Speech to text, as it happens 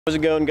How's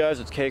it going,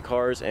 guys? It's K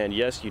Cars, and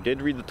yes, you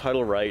did read the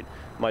title right.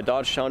 My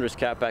Dodge Challenger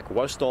ScatPack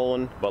was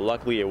stolen, but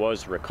luckily it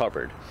was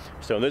recovered.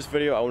 So in this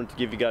video, I wanted to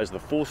give you guys the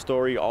full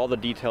story, all the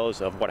details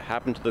of what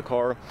happened to the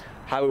car,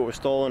 how it was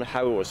stolen,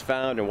 how it was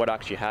found, and what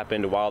actually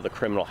happened while the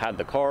criminal had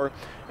the car,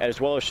 as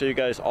well as show you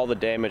guys all the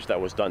damage that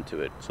was done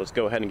to it. So let's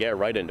go ahead and get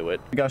right into it.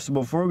 Guys, so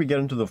before we get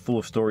into the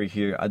full story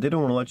here, I did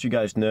want to let you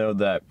guys know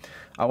that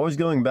I was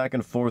going back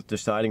and forth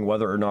deciding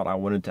whether or not I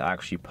wanted to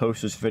actually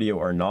post this video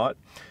or not.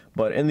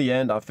 But in the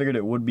end, I figured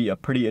it would be a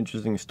pretty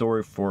interesting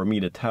story for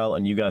me to tell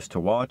and you guys to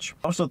watch.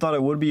 I also thought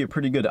it would be a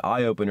pretty good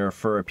eye-opener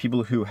for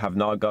people who have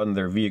not gotten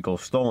their vehicle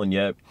stolen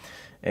yet.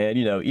 And,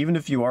 you know, even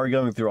if you are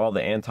going through all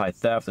the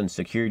anti-theft and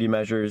security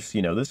measures,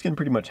 you know, this can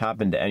pretty much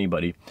happen to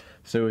anybody.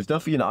 So it was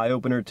definitely an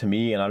eye-opener to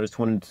me, and I just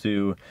wanted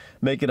to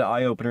make it an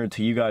eye-opener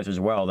to you guys as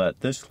well, that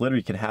this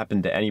literally can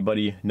happen to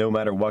anybody, no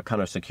matter what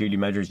kind of security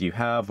measures you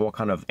have, what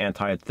kind of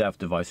anti-theft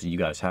devices you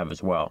guys have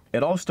as well.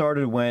 It all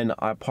started when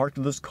I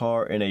parked this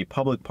car in a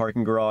public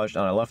parking garage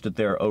and I left it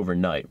there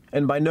overnight.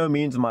 And by no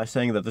means am I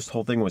saying that this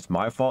whole thing was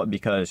my fault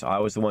because I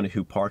was the one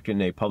who parked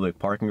in a public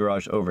parking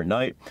garage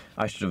overnight.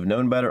 I should have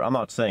known better. I'm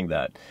not saying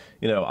that.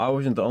 You know, I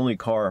wasn't the only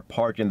car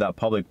parked in that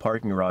public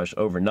parking garage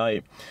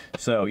overnight,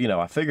 so, you know,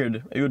 I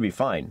figured it would be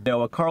fine. You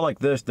know, a car like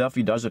this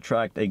definitely does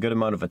attract a good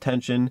amount of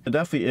attention. There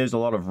definitely is a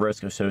lot of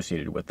risk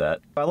associated with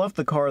that. I left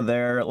the car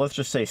there, let's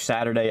just say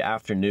Saturday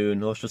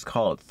afternoon, let's just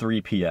call it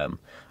 3 p.m.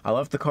 I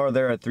left the car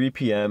there at 3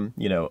 p.m.,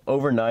 you know,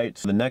 overnight.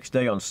 So the next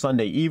day on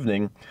Sunday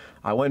evening,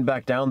 I went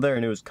back down there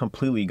and it was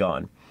completely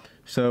gone.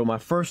 So my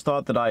first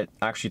thought that I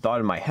actually thought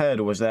in my head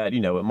was that, you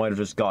know, it might have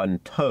just gotten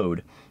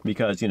towed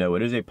because, you know,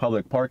 it is a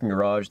public parking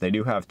garage. They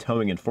do have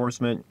towing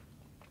enforcement.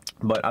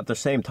 But at the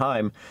same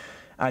time,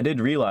 I did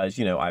realize,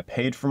 you know, I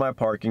paid for my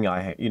parking.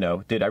 I, you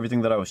know, did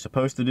everything that I was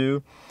supposed to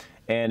do.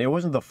 And it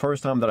wasn't the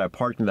first time that I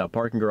parked in that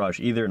parking garage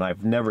either. And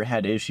I've never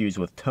had issues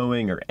with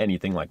towing or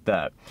anything like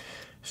that.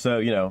 So,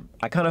 you know,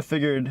 I kind of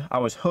figured, I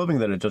was hoping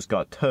that it just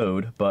got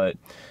towed, but,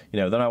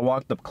 you know, then I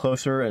walked up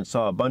closer and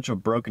saw a bunch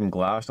of broken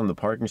glass on the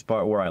parking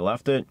spot where I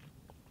left it.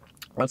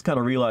 That's kind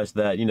of realized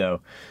that, you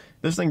know,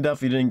 this thing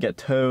definitely didn't get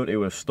towed, it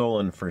was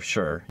stolen for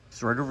sure.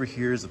 So right over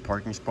here is the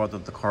parking spot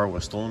that the car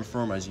was stolen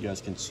from. As you guys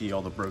can see,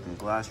 all the broken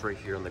glass right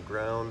here on the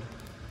ground.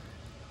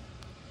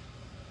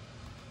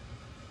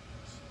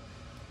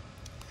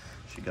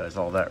 You guys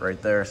all that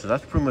right there. So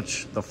that's pretty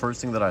much the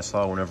first thing that I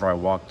saw whenever I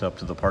walked up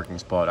to the parking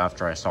spot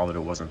after I saw that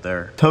it wasn't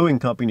there. Towing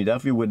company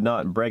definitely would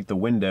not break the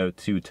window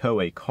to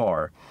tow a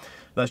car.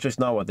 That's just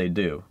not what they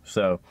do.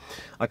 So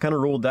I kind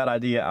of ruled that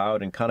idea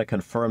out and kind of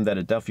confirmed that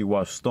it definitely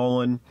was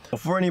stolen.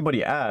 Before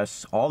anybody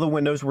asks, all the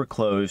windows were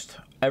closed,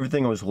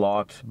 everything was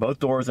locked, both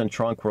doors and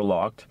trunk were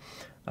locked.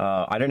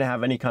 I didn't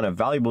have any kind of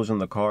valuables in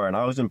the car, and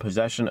I was in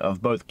possession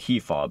of both key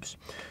fobs.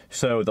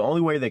 So the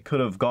only way they could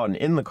have gotten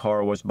in the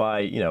car was by,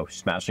 you know,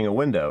 smashing a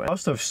window. I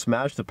also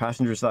smashed the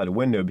passenger side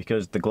window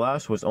because the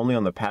glass was only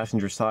on the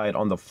passenger side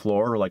on the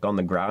floor, like on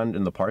the ground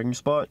in the parking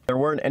spot. There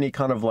weren't any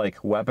kind of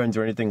like weapons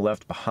or anything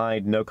left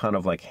behind, no kind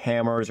of like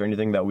hammers or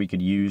anything that we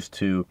could use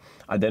to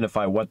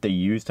identify what they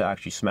used to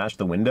actually smash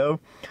the window.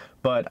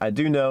 But I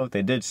do know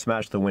they did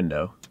smash the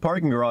window. This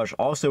parking garage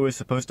also is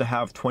supposed to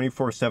have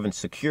 24/7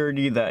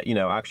 security that, you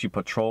know, actually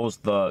patrols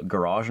the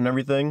garage and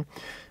everything.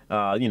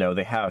 You know,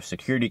 they have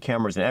security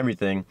cameras and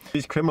everything.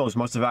 These criminals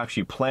must have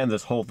actually planned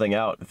this whole thing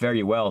out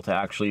very well to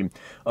actually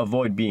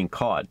avoid being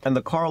caught. And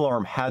the car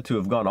alarm had to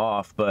have gone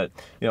off, but,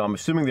 you know, I'm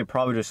assuming they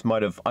probably just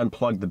might have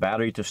unplugged the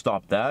battery to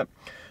stop that.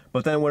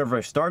 But then whenever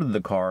I started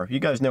the car, you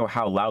guys know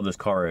how loud this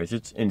car is.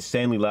 It's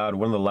insanely loud,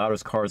 one of the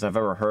loudest cars I've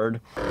ever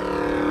heard.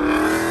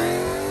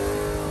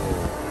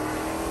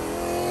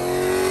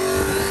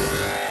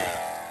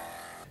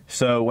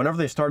 So whenever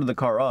they started the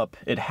car up,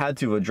 it had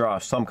to draw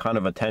some kind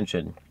of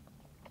attention.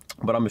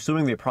 But I'm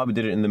assuming they probably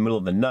did it in the middle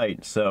of the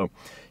night, so,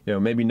 you know,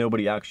 maybe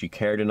nobody actually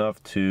cared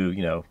enough to,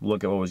 you know,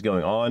 look at what was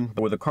going on.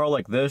 But with a car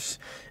like this,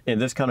 in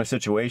this kind of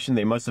situation,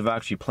 they must have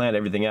actually planned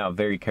everything out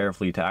very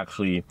carefully to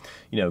actually,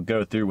 you know,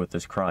 go through with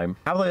this crime.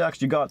 How they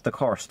actually got the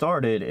car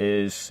started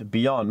is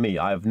beyond me.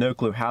 I have no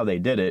clue how they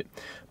did it,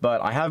 but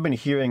I have been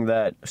hearing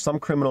that some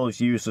criminals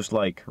use this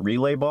like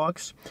relay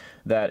box,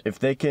 that if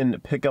they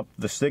can pick up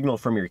the signal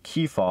from your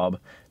key fob,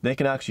 they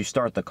can actually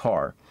start the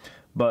car.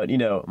 But, you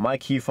know, my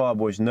key fob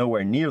was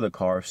nowhere near the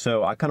car,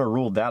 so I kind of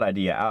ruled that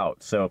idea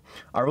out. So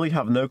I really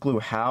have no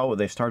clue how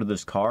they started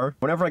this car.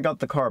 Whenever I got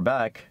the car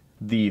back,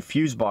 the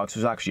fuse box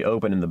was actually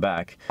open in the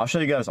back. I'll show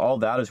you guys all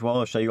that as well.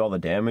 I'll show you all the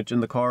damage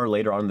in the car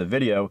later on in the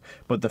video.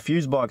 But the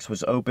fuse box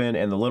was open,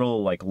 and the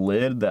little like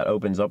lid that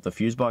opens up the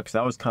fuse box,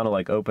 that was kind of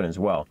like open as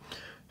well.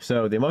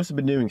 So they must have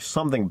been doing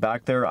something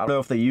back there. I don't know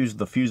if they used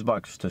the fuse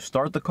box to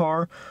start the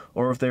car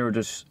or if they were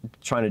just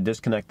trying to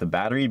disconnect the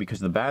battery, because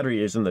the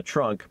battery is in the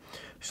trunk.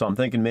 So I'm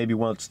thinking maybe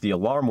once the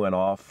alarm went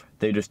off,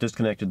 they just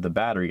disconnected the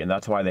battery, and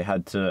that's why they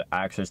had to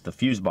access the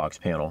fuse box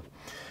panel.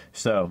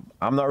 So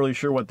I'm not really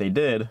sure what they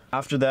did.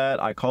 After that,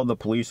 I called the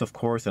police, of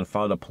course, and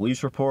filed a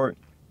police report.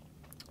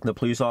 The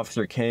police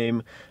officer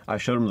came. I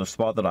showed him the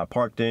spot that I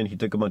parked in. He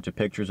took a bunch of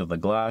pictures of the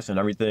glass and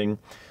everything.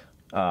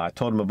 I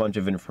told him a bunch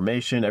of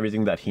information,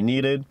 everything that he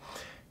needed,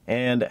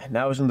 and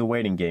now is when the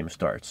waiting game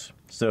starts.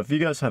 So if you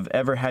guys have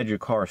ever had your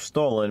car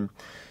stolen,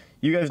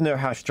 you guys know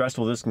how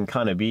stressful this can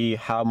kind of be,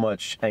 how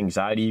much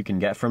anxiety you can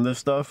get from this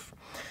stuff.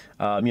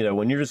 You know,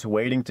 when you're just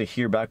waiting to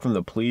hear back from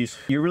the police,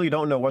 you really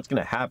don't know what's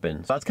going to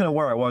happen. So that's kind of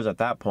where I was at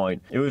that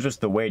point. It was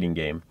just the waiting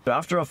game. But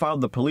after I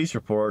filed the police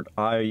report,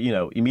 I,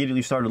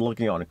 immediately started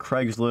looking on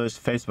Craigslist,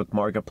 Facebook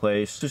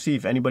Marketplace to see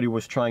if anybody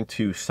was trying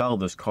to sell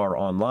this car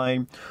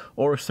online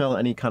or sell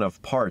any kind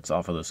of parts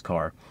off of this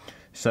car.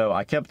 So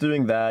I kept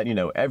doing that,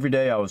 every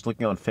day I was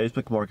looking on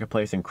Facebook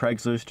Marketplace and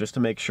Craigslist just to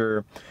make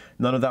sure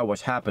none of that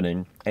was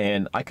happening,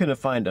 and I couldn't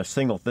find a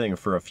single thing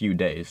for a few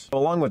days.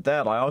 Along with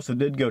that, I also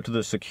did go to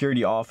the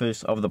security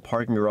office of the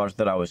parking garage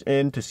that I was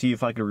in to see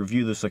if I could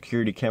review the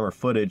security camera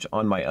footage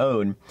on my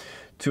own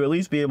to at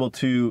least be able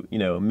to,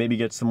 maybe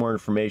get some more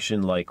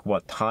information like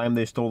what time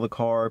they stole the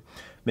car,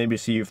 maybe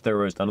see if there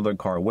was another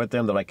car with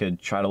them that I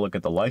could try to look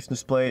at the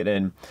license plate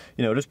and,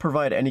 just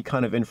provide any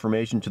kind of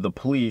information to the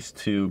police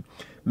to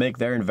make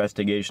their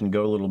investigation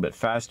go a little bit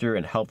faster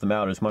and help them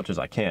out as much as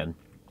I can.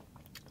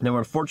 Now,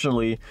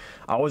 unfortunately,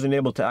 I wasn't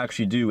able to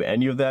actually do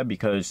any of that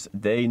because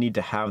they need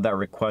to have that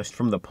request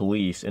from the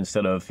police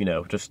instead of,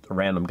 just a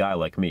random guy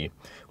like me,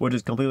 which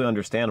is completely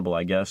understandable,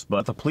 I guess.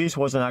 But the police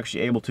wasn't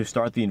actually able to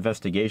start the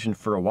investigation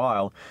for a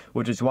while,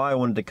 which is why I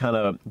wanted to kind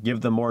of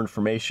give them more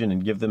information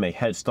and give them a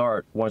head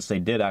start once they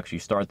did actually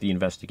start the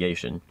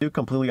investigation. I do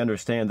completely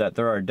understand that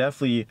there are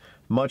definitely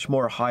much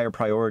more higher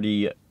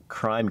priority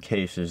crime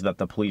cases that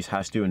the police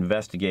has to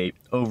investigate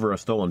over a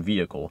stolen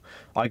vehicle.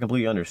 I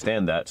completely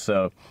understand that,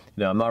 so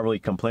I'm not really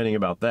complaining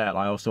about that.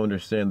 I also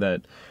understand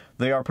that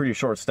they are pretty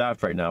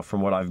short-staffed right now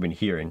from what I've been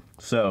hearing.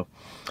 So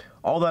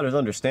all that is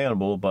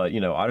understandable, but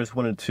I just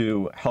wanted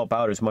to help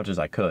out as much as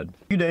I could.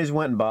 A few days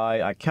went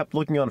by. I kept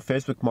looking on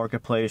Facebook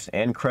Marketplace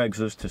and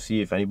Craigslist to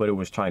see if anybody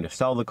was trying to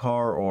sell the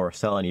car or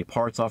sell any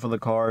parts off of the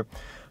car.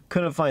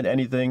 Couldn't find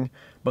anything,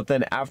 but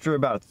then after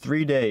about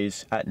 3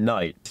 days at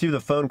night, I received a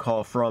phone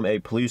call from a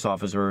police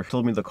officer who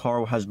told me the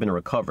car has been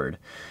recovered.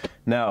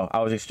 Now,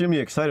 I was extremely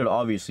excited,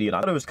 obviously, and I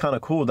thought it was kind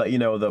of cool that,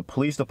 the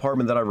police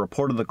department that I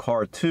reported the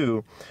car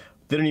to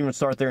didn't even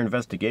start their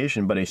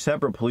investigation, but a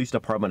separate police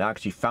department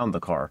actually found the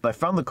car. I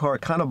found the car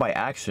kind of by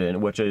accident,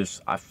 which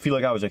is, I feel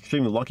like I was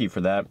extremely lucky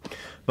for that.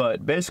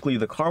 But basically,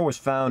 the car was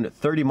found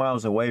 30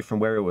 miles away from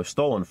where it was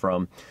stolen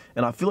from,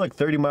 and I feel like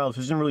 30 miles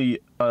isn't really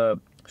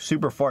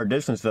super far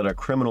distance that a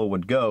criminal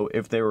would go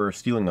if they were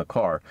stealing a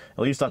car.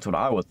 At least that's what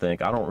I would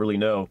think. I don't really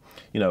know,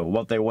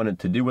 what they wanted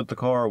to do with the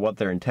car, what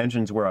their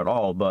intentions were at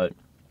all, but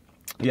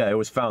yeah, it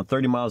was found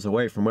 30 miles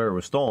away from where it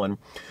was stolen.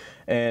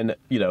 And,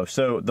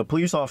 so the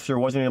police officer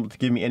wasn't able to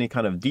give me any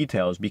kind of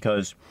details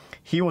because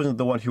he wasn't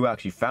the one who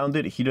actually found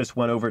it. He just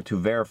went over to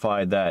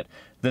verify that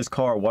this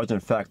car was in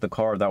fact the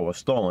car that was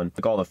stolen.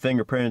 Took all the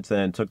fingerprints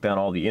and took down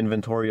all the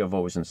inventory of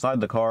what was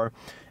inside the car.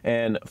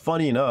 And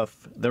funny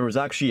enough, there was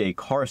actually a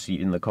car seat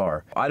in the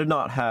car. I did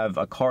not have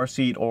a car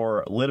seat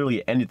or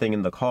literally anything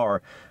in the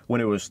car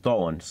when it was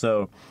stolen.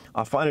 So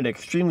I find it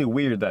extremely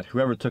weird that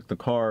whoever took the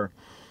car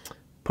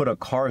put a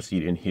car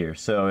seat in here.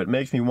 So it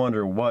makes me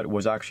wonder what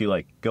was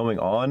actually going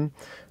on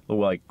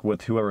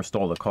with whoever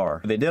stole the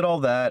car. They did all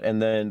that,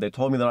 and then they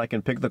told me that I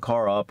can pick the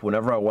car up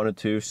whenever I wanted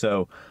to.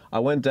 So I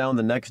went down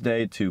the next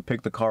day to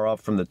pick the car up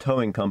from the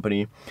towing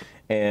company.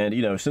 And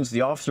since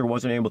the officer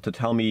wasn't able to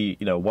tell me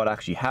what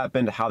actually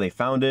happened, how they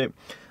found it,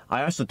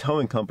 I asked the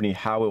towing company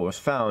how it was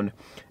found,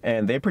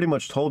 and they pretty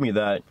much told me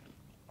that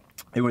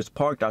it was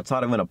parked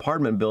outside of an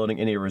apartment building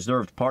in a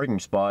reserved parking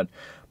spot,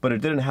 but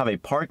it didn't have a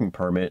parking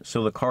permit,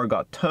 so the car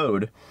got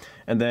towed.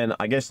 And then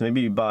I guess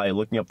maybe by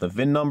looking up the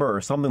VIN number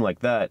or something like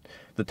that,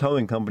 the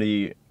towing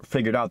company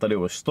figured out that it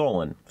was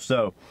stolen.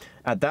 So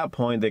at that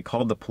point, they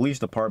called the police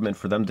department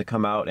for them to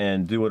come out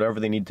and do whatever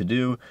they need to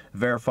do,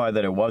 verify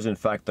that it was in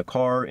fact the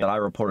car that I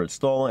reported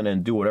stolen,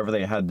 and do whatever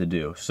they had to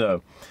do.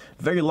 So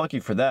very lucky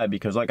for that,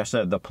 because like I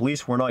said, the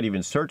police were not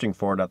even searching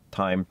for it at the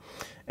time.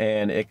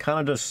 And it kind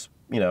of just,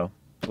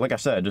 like I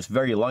said, just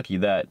very lucky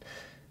that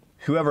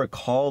whoever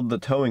called the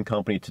towing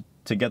company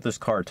to get this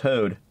car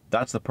towed,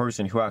 that's the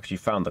person who actually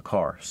found the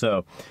car.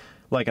 So,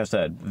 like I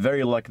said,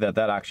 very lucky that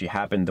that actually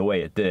happened the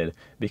way it did,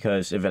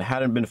 because if it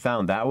hadn't been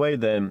found that way,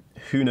 then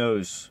who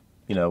knows,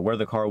 where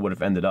the car would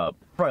have ended up.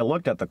 Before I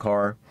looked at the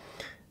car,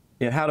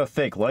 it had a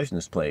fake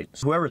license plate.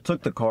 So whoever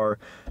took the car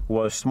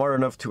was smart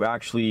enough to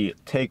actually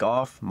take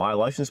off my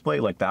license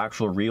plate, like the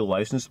actual real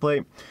license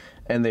plate,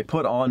 and they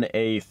put on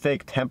a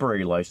fake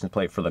temporary license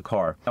plate for the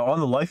car. Now on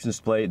the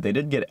license plate, they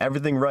did get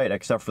everything right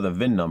except for the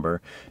VIN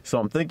number. So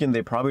I'm thinking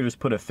they probably just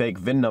put a fake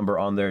VIN number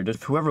on there.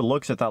 Just whoever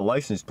looks at that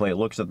license plate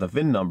looks at the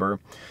VIN number,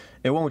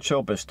 it won't show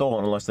up as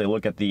stolen unless they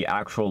look at the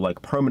actual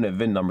permanent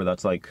VIN number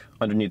that's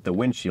underneath the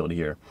windshield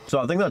here. So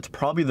I think that's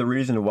probably the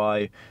reason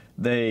why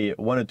they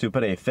wanted to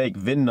put a fake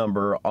VIN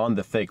number on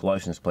the fake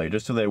license plate,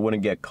 just so they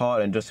wouldn't get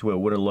caught and just so it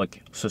wouldn't look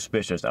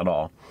suspicious at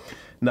all.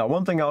 Now,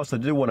 one thing else I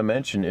did want to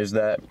mention is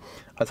that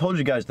I told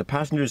you guys the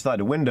passenger side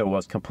window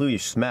was completely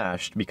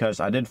smashed because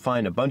I did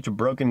find a bunch of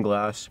broken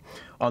glass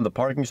on the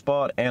parking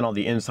spot and on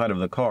the inside of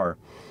the car.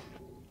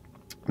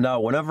 Now,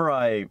 whenever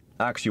I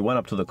actually went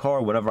up to the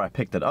car, whenever I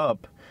picked it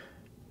up,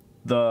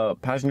 the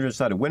passenger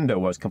side window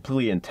was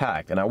completely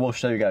intact, and I will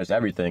show you guys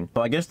everything.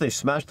 But I guess they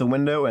smashed the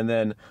window and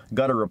then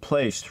got it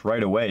replaced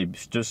right away,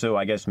 just so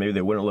I guess maybe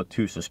they wouldn't look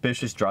too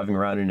suspicious driving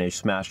around in a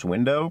smashed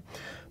window.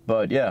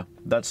 But yeah,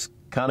 that's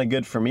kind of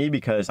good for me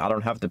because I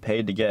don't have to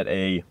pay to get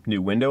a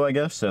new window, I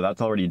guess, so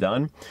that's already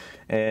done.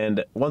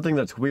 And one thing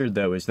that's weird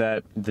though is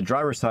that the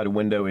driver's side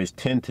window is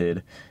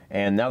tinted,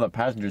 and now the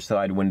passenger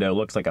side window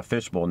looks like a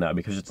fishbowl now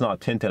because it's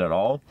not tinted at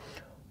all.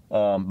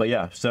 But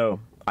yeah, so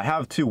I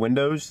have two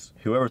windows.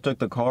 Whoever took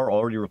the car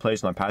already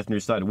replaced my passenger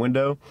side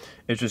window.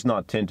 It's just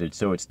not tinted,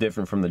 so it's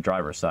different from the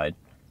driver's side.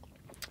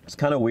 It's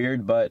kind of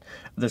weird, but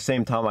at the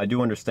same time, I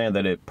do understand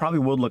that it probably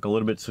would look a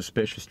little bit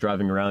suspicious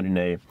driving around in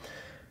a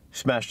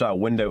smashed out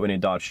window in a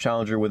Dodge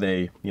Challenger with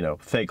a, you know,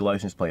 fake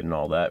license plate and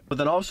all that. But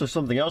then also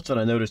something else that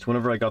I noticed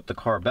whenever I got the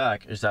car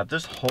back is that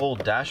this whole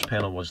dash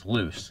panel was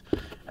loose.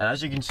 And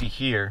as you can see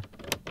here,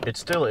 it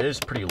still is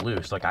pretty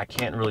loose. Like, I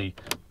can't really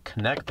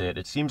connect it.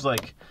 It seems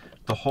like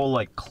the whole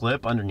like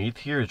clip underneath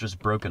here is just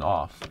broken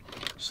off.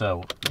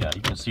 So yeah,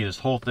 you can see this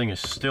whole thing is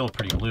still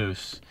pretty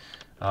loose.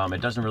 It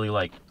doesn't really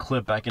like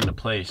clip back into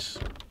place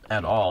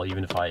at all,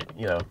 even if I,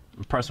 you know,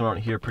 press it on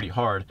here pretty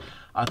hard.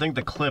 I think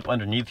the clip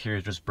underneath here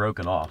is just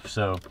broken off.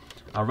 So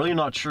I'm really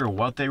not sure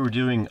what they were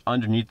doing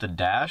underneath the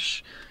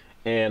dash.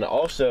 And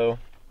also,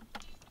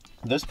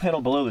 this panel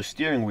below the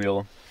steering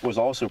wheel was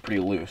also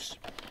pretty loose.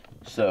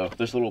 So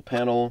this little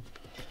panel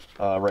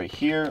right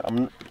here,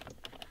 I'm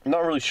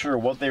not really sure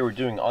what they were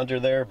doing under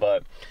there,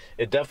 but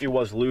it definitely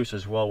was loose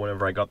as well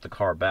whenever I got the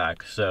car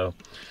back. So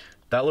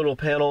that little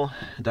panel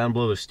down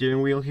below the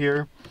steering wheel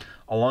here,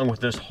 along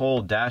with this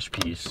whole dash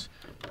piece,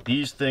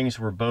 these things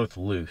were both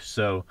loose.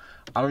 So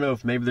I don't know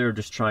if maybe they were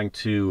just trying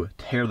to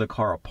tear the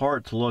car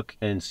apart to look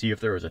and see if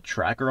there was a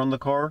tracker on the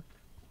car,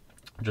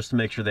 just to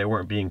make sure they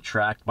weren't being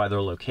tracked by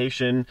their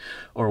location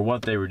or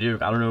what they were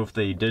doing. I don't know if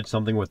they did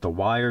something with the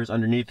wires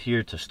underneath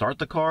here to start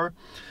the car,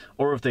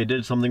 or if they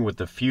did something with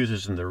the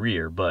fuses in the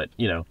rear. But,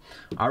 you know,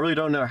 I really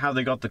don't know how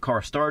they got the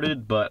car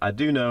started, but I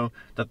do know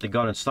that they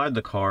got inside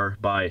the car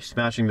by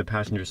smashing the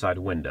passenger side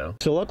window.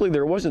 So luckily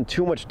there wasn't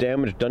too much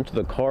damage done to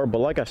the car, but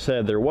like I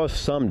said, there was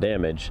some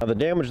damage. Now, the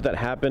damage that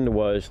happened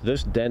was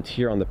this dent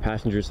here on the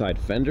passenger side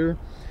fender.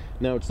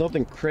 Now, it's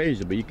nothing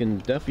crazy, but you can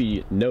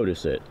definitely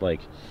notice it.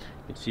 Like,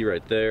 you can see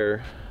right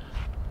there.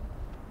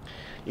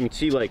 You can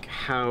see like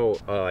how,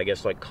 I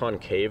guess, like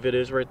concave it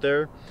is right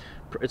there.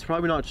 It's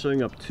probably not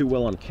showing up too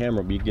well on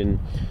camera, but you can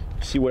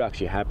see what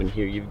actually happened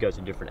here. Give you guys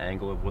a different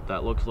angle of what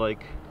that looks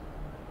like.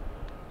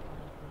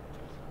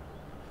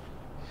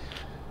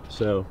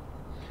 So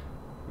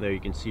there you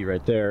can see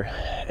right there,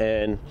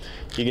 and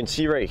you can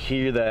see right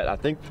here that I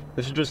think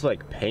this is just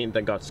like paint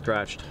that got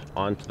scratched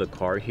onto the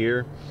car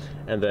here,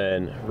 and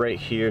then right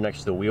here next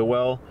to the wheel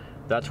well,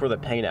 that's where the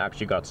paint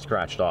actually got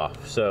scratched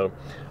off. So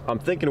I'm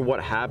thinking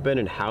what happened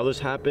and how this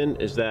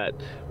happened is that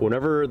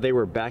whenever they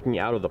were backing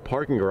out of the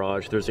parking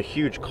garage, there's a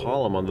huge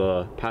column on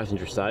the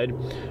passenger side.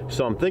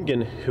 So I'm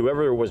thinking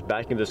whoever was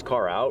backing this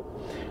car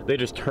out, they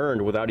just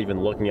turned without even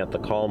looking at the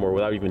column or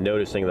without even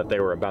noticing that they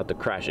were about to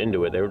crash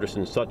into it. They were just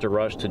in such a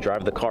rush to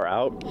drive the car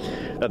out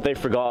that they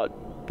forgot,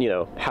 you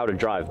know, how to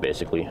drive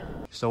basically.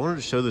 So I wanted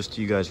to show this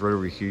to you guys right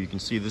over here. You can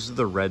see this is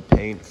the red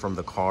paint from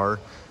the car.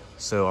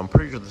 So I'm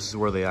pretty sure this is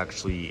where they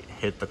actually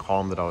hit the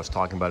column that I was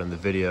talking about in the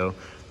video.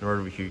 And right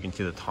over here you can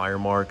see the tire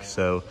mark.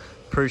 So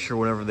pretty sure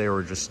whenever they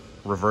were just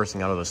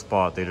reversing out of the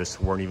spot, they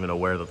just weren't even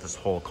aware that this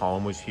whole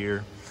column was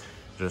here.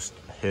 Just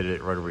hit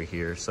it right over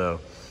here. So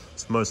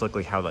it's most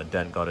likely how that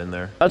dent got in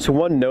there. That's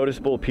one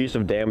noticeable piece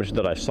of damage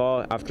that I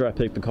saw after I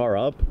picked the car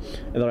up.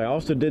 And then I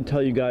also did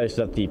tell you guys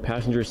that the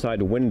passenger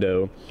side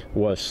window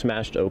was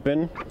smashed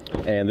open.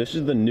 And this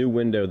is the new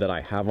window that I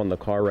have on the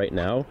car right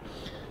now.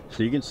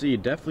 So you can see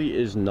it definitely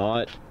is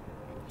not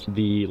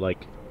the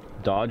like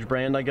Dodge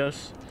brand, I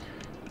guess.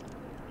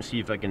 See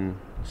if I can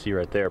see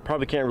right there.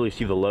 Probably can't really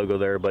see the logo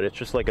there, but it's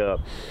just like a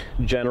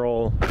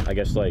general, I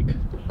guess, like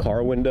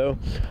car window.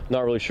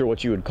 Not really sure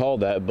what you would call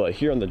that, but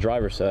here on the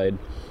driver's side,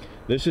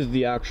 this is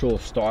the actual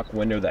stock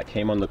window that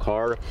came on the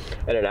car,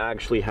 and it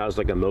actually has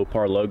like a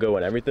Mopar logo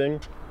and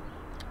everything.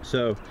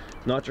 So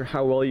not sure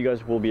how well you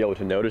guys will be able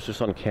to notice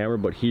this on camera,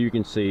 but here you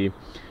can see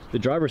the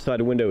driver's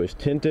side window is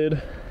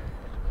tinted.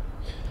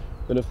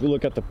 But if we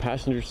look at the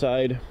passenger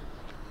side,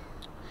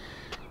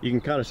 you can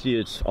kind of see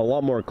it's a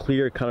lot more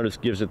clear. Kind of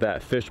just gives it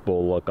that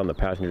fishbowl look on the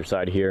passenger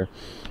side here.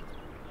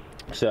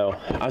 So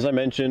as I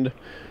mentioned,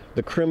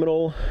 the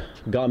criminal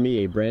got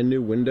me a brand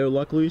new window,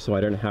 luckily, so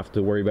I didn't have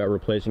to worry about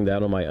replacing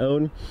that on my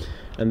own.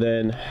 And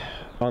then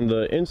on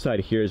the inside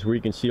here is where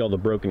you can see all the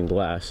broken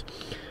glass.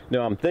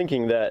 Now I'm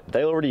thinking that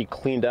they already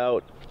cleaned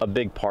out a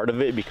big part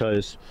of it,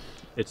 because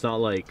it's not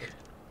like,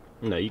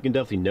 you know, you can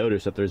definitely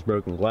notice that there's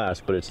broken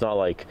glass, but it's not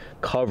like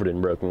covered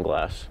in broken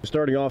glass.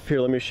 Starting off here,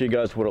 let me show you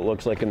guys what it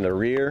looks like in the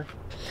rear.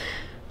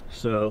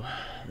 So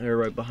there,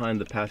 right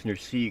behind the passenger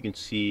seat, you can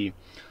see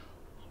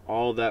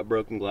all that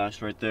broken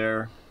glass right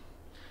there.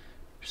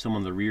 Some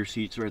on the rear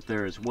seats right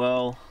there as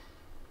well.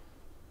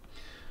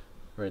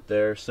 Right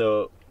there.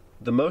 So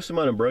the most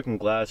amount of broken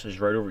glass is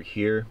right over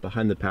here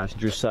behind the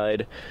passenger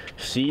side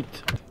seat.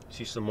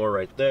 See some more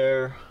right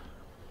there.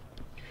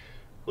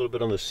 A little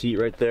bit on the seat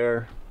right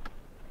there.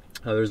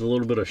 There's a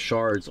little bit of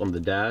shards on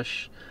the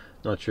dash.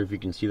 Not sure if you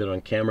can see that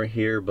on camera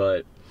here,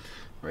 but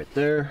right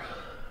there.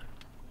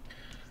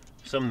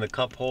 Some in the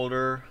cup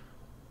holder.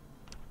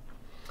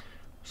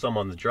 Some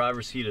on the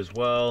driver's seat as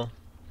well.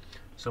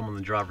 Some on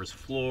the driver's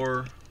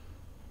floor.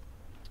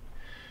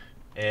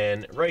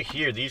 And right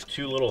here, these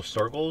two little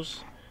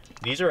circles,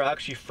 these are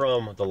actually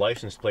from the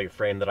license plate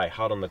frame that I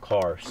had on the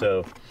car.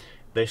 So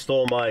they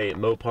stole my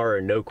Mopar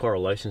and No Car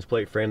license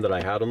plate frame that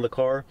I had on the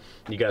car.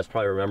 You guys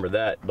probably remember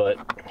that, but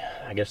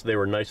I guess they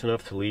were nice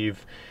enough to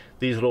leave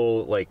these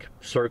little like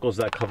circles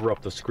that cover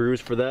up the screws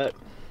for that.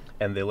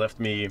 And they left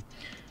me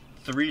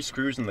 3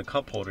 screws in the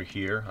cup holder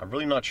here. I'm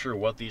really not sure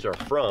what these are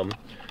from.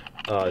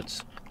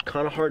 It's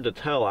kind of hard to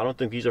tell. I don't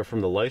think these are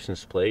from the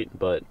license plate,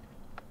 but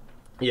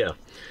yeah,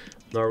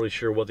 not really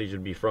sure what these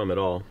would be from at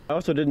all. I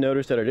also did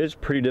notice that it is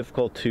pretty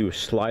difficult to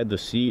slide the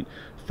seat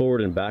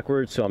forward and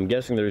backwards, so I'm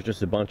guessing there's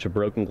just a bunch of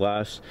broken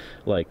glass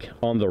like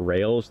on the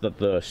rails that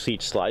the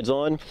seat slides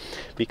on,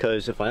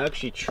 because if I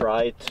actually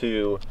try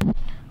to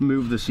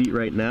move the seat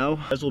right now,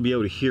 you guys will be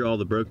able to hear all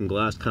the broken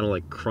glass kind of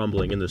like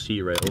crumbling in the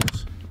seat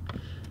rails.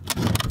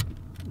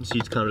 The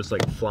seat's kind of just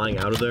like flying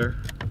out of there.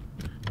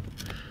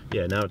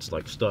 Yeah, now it's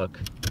like stuck.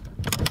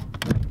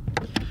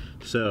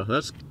 So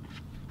that's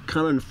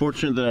kind of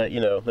unfortunate that, you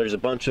know, there's a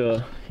bunch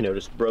of, you know,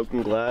 just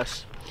broken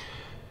glass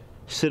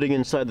sitting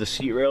inside the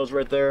seat rails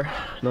right there.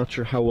 Not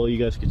sure how well you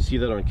guys can see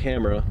that on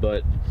camera,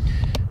 but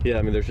yeah,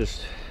 I mean, there's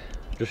just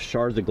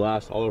shards of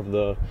glass all over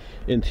the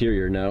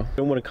interior now.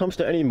 And when it comes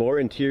to any more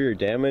interior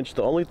damage,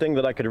 the only thing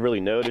that I could really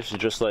notice is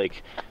just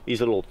like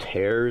these little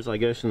tears, I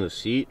guess, in the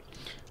seat.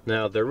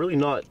 Now, they're really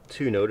not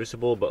too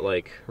noticeable, but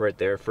like right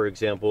there, for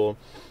example,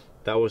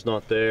 that was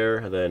not there.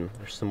 And then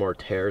there's some more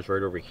tears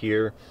right over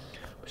here.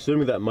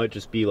 Assuming that might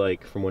just be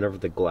like from whenever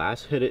the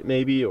glass hit it,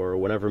 maybe, or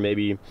whenever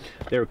maybe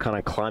they were kind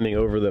of climbing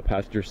over the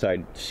passenger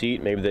side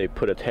seat. Maybe they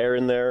put a tear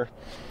in there.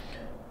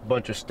 A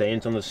bunch of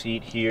stains on the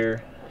seat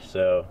here,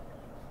 so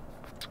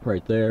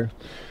right there.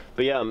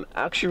 But yeah, I'm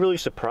actually really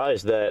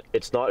surprised that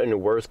it's not in a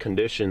worse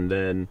condition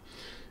than,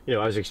 you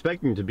know, I was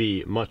expecting it to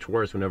be much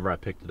worse whenever I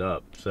picked it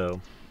up.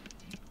 So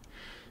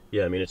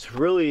yeah, I mean,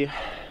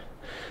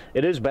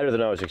 it is better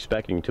than I was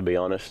expecting, to be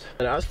honest.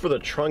 And as for the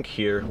trunk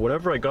here,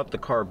 whenever I got the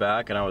car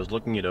back and I was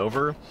looking it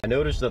over, I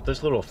noticed that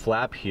this little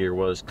flap here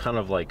was kind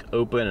of like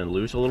open and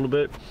loose a little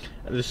bit.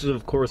 And this is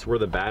of course where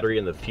the battery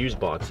and the fuse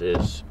box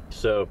is.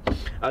 So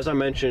as I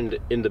mentioned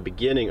in the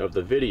beginning of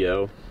the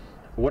video,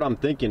 what I'm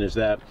thinking is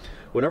that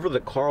whenever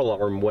the car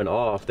alarm went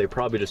off, they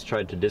probably just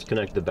tried to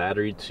disconnect the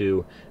battery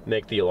to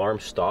make the alarm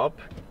stop.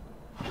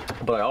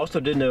 But I also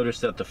did notice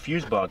that the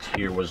fuse box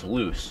here was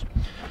loose.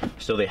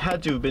 So they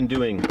had to have been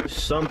doing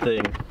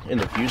something in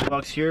the fuse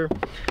box here.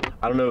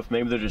 I don't know if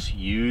maybe they just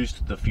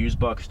used the fuse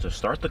box to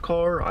start the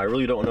car. I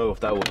really don't know if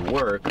that would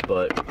work,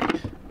 but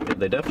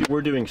they definitely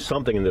were doing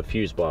something in the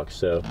fuse box.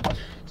 So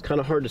it's kind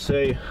of hard to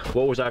say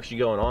what was actually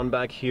going on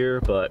back here,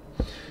 but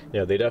you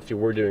know, they definitely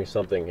were doing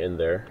something in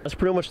there. That's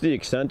pretty much the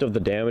extent of the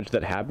damage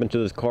that happened to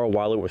this car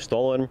while it was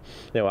stolen. You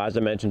know, as I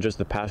mentioned, just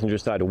the passenger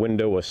side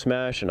window was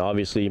smashed, and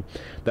obviously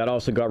that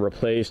also got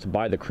replaced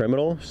by the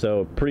criminal.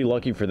 So pretty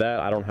lucky for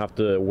that. I don't have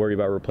to worry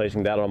about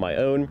replacing that on my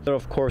own. But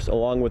of course,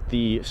 along with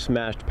the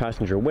smashed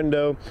passenger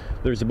window,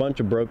 there's a bunch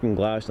of broken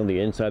glass on the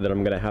inside that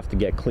I'm gonna have to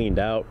get cleaned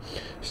out.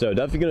 So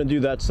definitely gonna do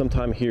that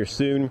sometime here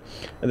soon.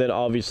 And then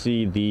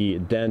obviously the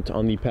dent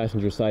on the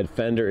passenger side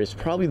fender is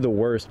probably the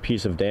worst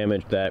piece of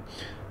damage that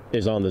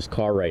is on this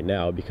car right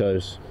now,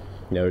 because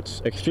you know, it's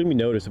extremely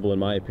noticeable in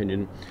my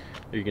opinion.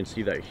 You can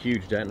see that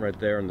huge dent right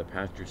there on the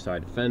passenger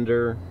side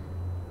fender.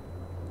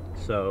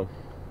 So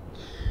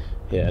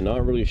yeah,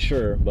 not really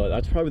sure, but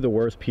that's probably the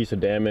worst piece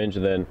of damage.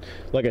 And then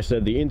like I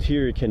said, the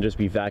interior can just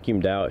be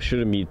vacuumed out. It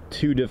shouldn't be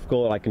too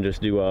difficult. I can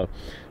just do a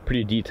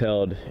pretty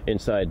detailed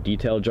inside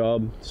detail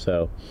job,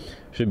 so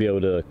should be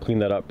able to clean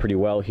that up pretty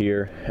well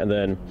here. And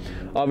then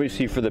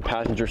obviously for the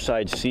passenger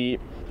side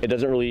seat, it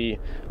doesn't really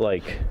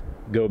like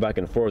go back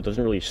and forth,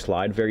 doesn't really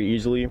slide very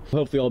easily.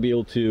 Hopefully I'll be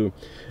able to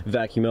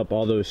vacuum up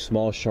all those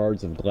small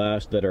shards of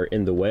glass that are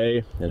in the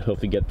way and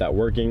hopefully get that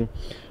working.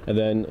 And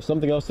then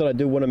something else that I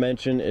do want to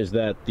mention is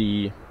that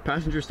the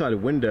passenger side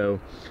window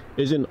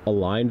isn't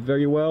aligned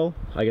very well.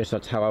 I guess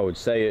that's how I would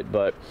say it,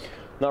 but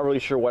not really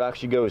sure what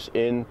actually goes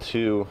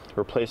into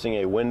replacing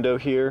a window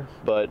here.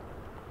 But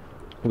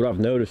what I've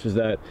noticed is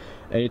that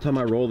anytime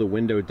I roll the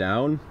window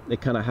down,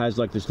 it kind of has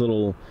like this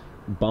little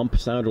bump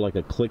sound or like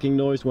a clicking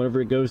noise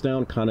whenever it goes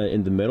down, kind of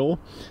in the middle.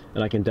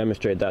 And I can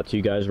demonstrate that to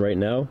you guys right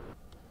now.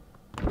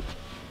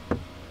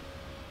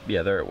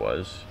 Yeah, there it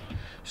was.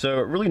 So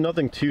really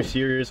nothing too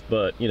serious,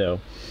 but you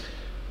know,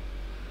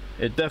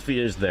 it definitely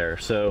is there.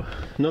 So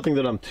nothing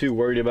that I'm too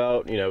worried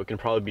about. You know, it can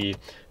probably be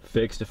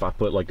fixed if I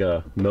put like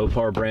a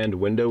Mopar brand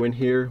window in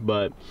here,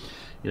 but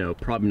you know,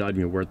 probably not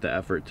even worth the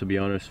effort, to be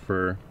honest,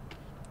 for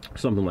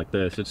something like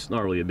this. It's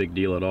not really a big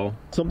deal at all.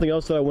 Something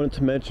else that I wanted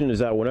to mention is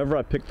that whenever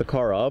I picked the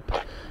car up,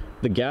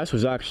 the gas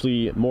was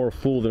actually more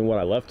full than what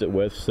I left it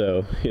with.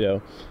 So, you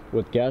know,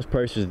 with gas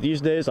prices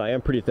these days, I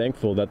am pretty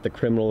thankful that the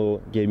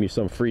criminal gave me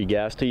some free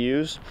gas to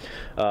use.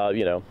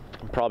 You know,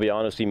 probably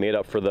honestly made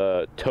up for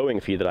the towing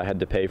fee that I had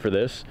to pay for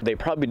this. They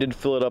probably did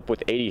fill it up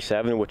with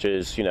 87, which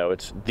is, you know,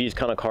 it's these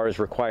kind of cars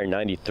require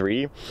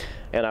 93.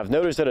 And I've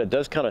noticed that it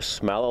does kind of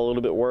smell a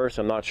little bit worse.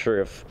 I'm not sure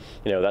if,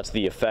 you know, that's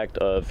the effect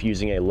of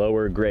using a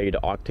lower grade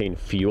octane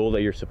fuel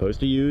that you're supposed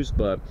to use,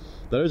 but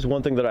that is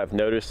one thing that I've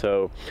noticed.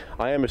 So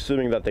I am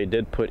assuming that they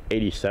did put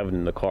 87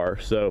 in the car.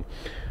 So,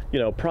 you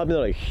know, probably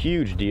not a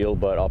huge deal,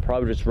 but I'll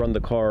probably just run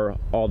the car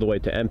all the way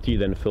to empty,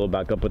 then fill it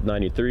back up with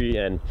 93,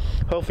 and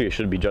hopefully it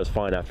should be just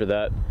fine after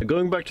that.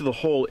 Going back to the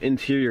whole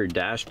interior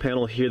dash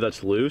panel here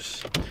that's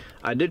loose,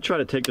 I did try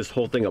to take this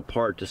whole thing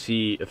apart to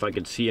see if I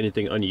could see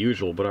anything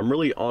unusual, but I'm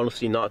really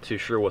honestly not too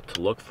sure what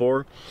to look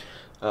for.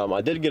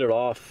 I did get it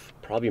off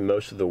probably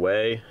most of the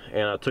way,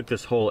 and I took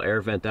this whole air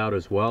vent out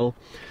as well.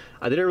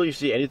 I didn't really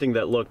see anything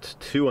that looked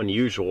too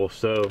unusual.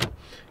 So,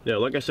 you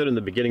know, like I said in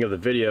the beginning of the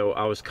video,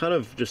 I was kind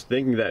of just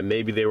thinking that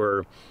maybe they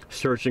were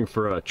searching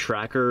for a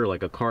tracker,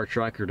 like a car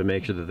tracker, to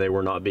make sure that they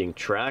were not being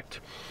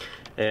tracked.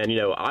 And, you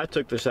know, I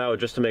took this out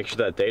just to make sure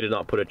that they did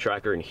not put a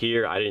tracker in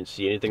here. I didn't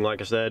see anything, like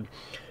I said.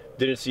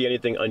 Didn't see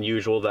anything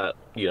unusual that,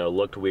 you know,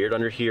 looked weird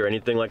under here,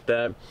 anything like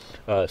that.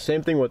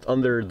 Same thing with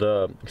under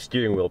the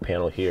steering wheel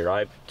panel here.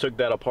 I took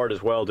that apart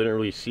as well. Didn't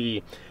really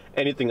see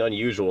anything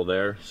unusual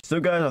there. So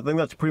guys, I think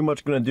that's pretty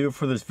much gonna do it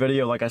for this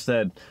video. Like I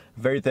said,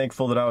 very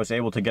thankful that I was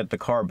able to get the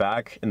car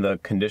back in the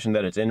condition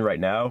that it's in right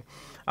now.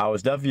 I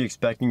was definitely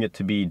expecting it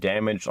to be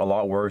damaged a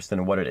lot worse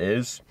than what it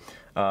is.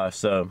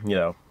 So, you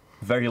know,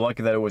 very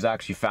lucky that it was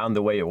actually found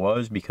the way it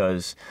was,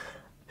 because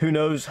who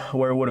knows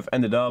where it would have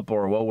ended up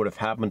or what would have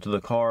happened to the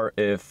car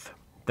if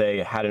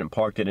they hadn't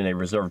parked it in a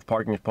reserved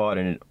parking spot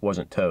and it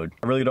wasn't towed.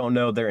 I really don't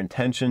know their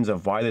intentions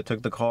of why they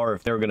took the car,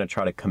 if they were going to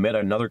try to commit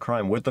another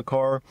crime with the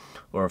car,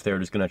 or if they were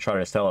just going to try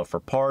to sell it for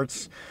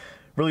parts.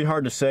 Really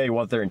hard to say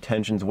what their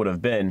intentions would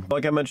have been.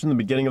 Like I mentioned in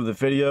the beginning of the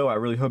video, I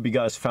really hope you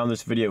guys found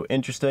this video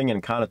interesting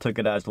and kind of took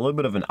it as a little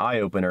bit of an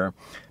eye-opener,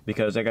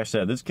 because like I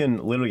said, this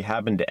can literally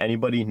happen to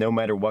anybody, no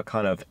matter what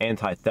kind of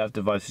anti-theft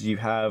devices you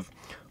have,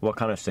 what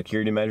kind of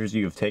security measures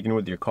you have taken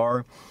with your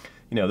car.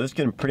 You know, this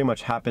can pretty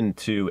much happen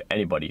to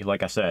anybody.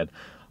 Like I said,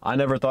 I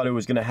never thought it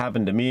was going to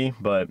happen to me,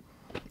 but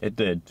it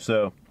did.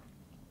 So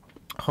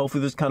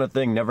hopefully this kind of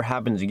thing never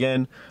happens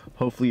again.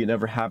 Hopefully it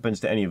never happens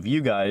to any of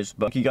you guys.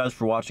 But thank you guys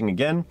for watching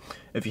again.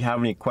 If you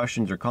have any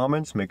questions or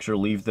comments, make sure to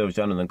leave those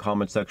down in the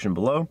comment section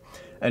below.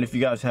 And if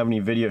you guys have any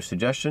video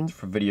suggestions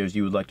for videos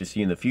you would like to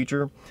see in the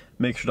future,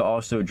 make sure to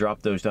also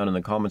drop those down in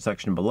the comment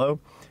section below.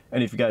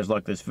 And if you guys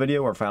like this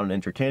video or found it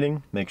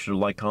entertaining, make sure to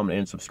like, comment,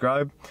 and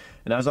subscribe.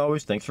 And as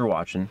always, thanks for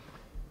watching.